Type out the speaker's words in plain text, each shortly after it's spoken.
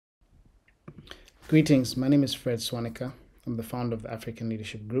Greetings, my name is Fred Swaniker. I'm the founder of the African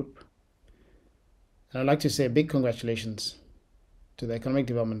Leadership Group. And I'd like to say a big congratulations to the Economic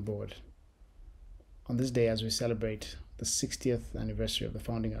Development Board on this day as we celebrate the 60th anniversary of the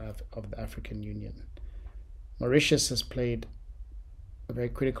founding of the African Union. Mauritius has played a very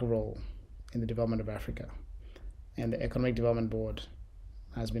critical role in the development of Africa, and the Economic Development Board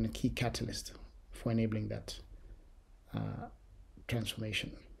has been a key catalyst for enabling that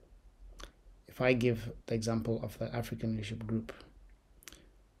transformation. If I give the example of the African Leadership Group,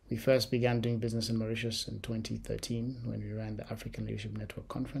 we first began doing business in Mauritius in 2013 when we ran the African Leadership Network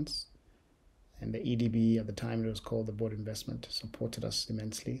Conference. And the EDB, at the time it was called the Board Investment, supported us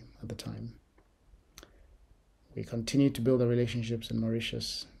immensely at the time. We continued to build our relationships in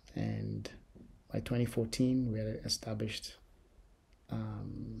Mauritius, and by 2014 we had established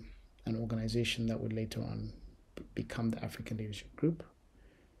an organization that would later on become the African Leadership Group.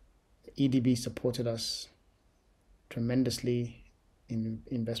 The EDB supported us tremendously in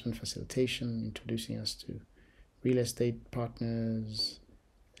investment facilitation, introducing us to real estate partners,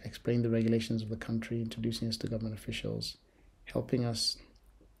 explain the regulations of the country, introducing us to government officials, helping us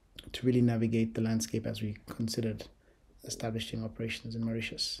to really navigate the landscape as we considered establishing operations in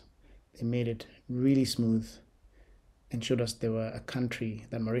Mauritius. They made it really smooth and showed us they were a country,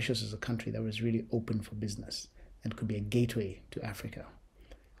 that Mauritius is a country that was really open for business and could be a gateway to Africa.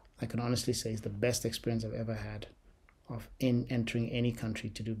 I can honestly say it's the best experience I've ever had of entering any country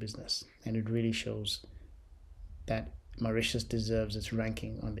to do business. And it really shows that Mauritius deserves its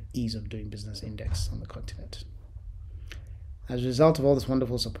ranking on the Ease of Doing Business Index on the continent. As a result of all this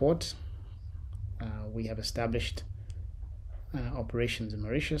wonderful support, we have established operations in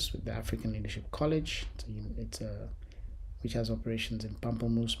Mauritius with the African Leadership College, which has operations in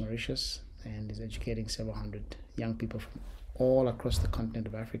Pamplemousse, Mauritius, and is educating several hundred young people from all across the continent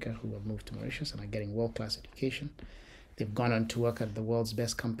of Africa who have moved to Mauritius and are getting world-class education. They've gone on to work at the world's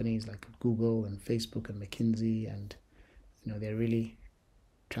best companies like Google and Facebook and McKinsey, and they're really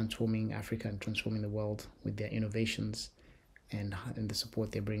transforming Africa and transforming the world with their innovations and the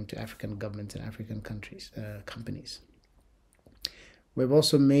support they bring to African governments and African companies. We've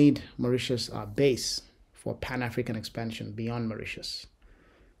also made Mauritius our base for Pan-African expansion beyond Mauritius.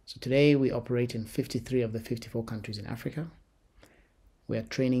 So today we operate in 53 of the 54 countries in Africa. We are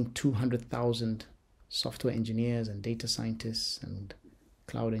training 200,000 software engineers and data scientists and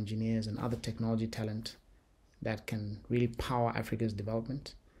cloud engineers and other technology talent that can really power Africa's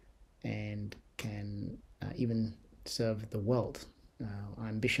development and can even serve the world. Our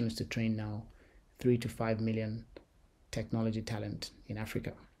ambition is to train now 3 to 5 million technology talent in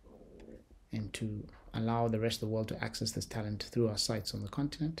Africa and to allow the rest of the world to access this talent through our sites on the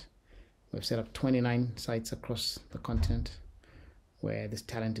continent. We've set up 29 sites across the continent where this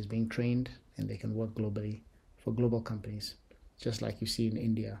talent is being trained and they can work globally for global companies, just like you see in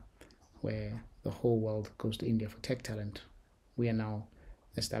India, where the whole world goes to India for tech talent. We are now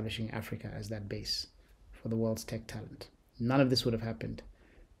establishing Africa as that base for the world's tech talent. None of this would have happened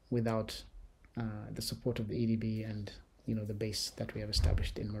without the support of the EDB and the base that we have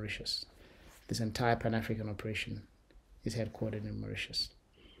established in Mauritius. This entire Pan-African operation is headquartered in Mauritius.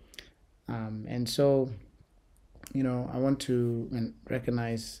 And so, I want to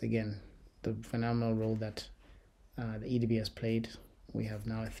recognize again the phenomenal role that the EDB has played. We have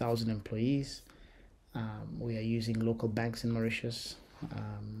now 1,000 employees. We are using local banks in Mauritius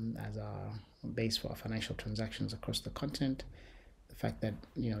as our base for our financial transactions across the continent. The fact that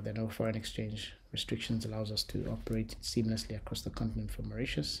there are no foreign exchange restrictions allows us to operate seamlessly across the continent from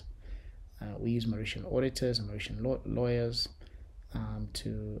Mauritius. We use Mauritian auditors and Mauritian lawyers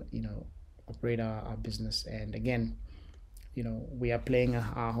to operate our business. And again, we are playing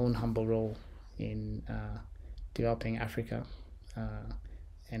our own humble role in developing Africa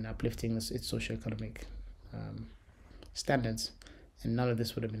and uplifting its socioeconomic standards. And none of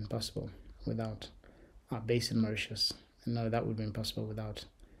this would have been possible without our base in Mauritius, and none of that would have been possible without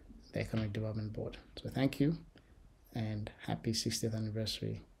the Economic Development Board. So thank you, and happy 60th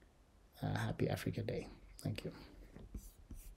anniversary, happy Africa Day. Thank you.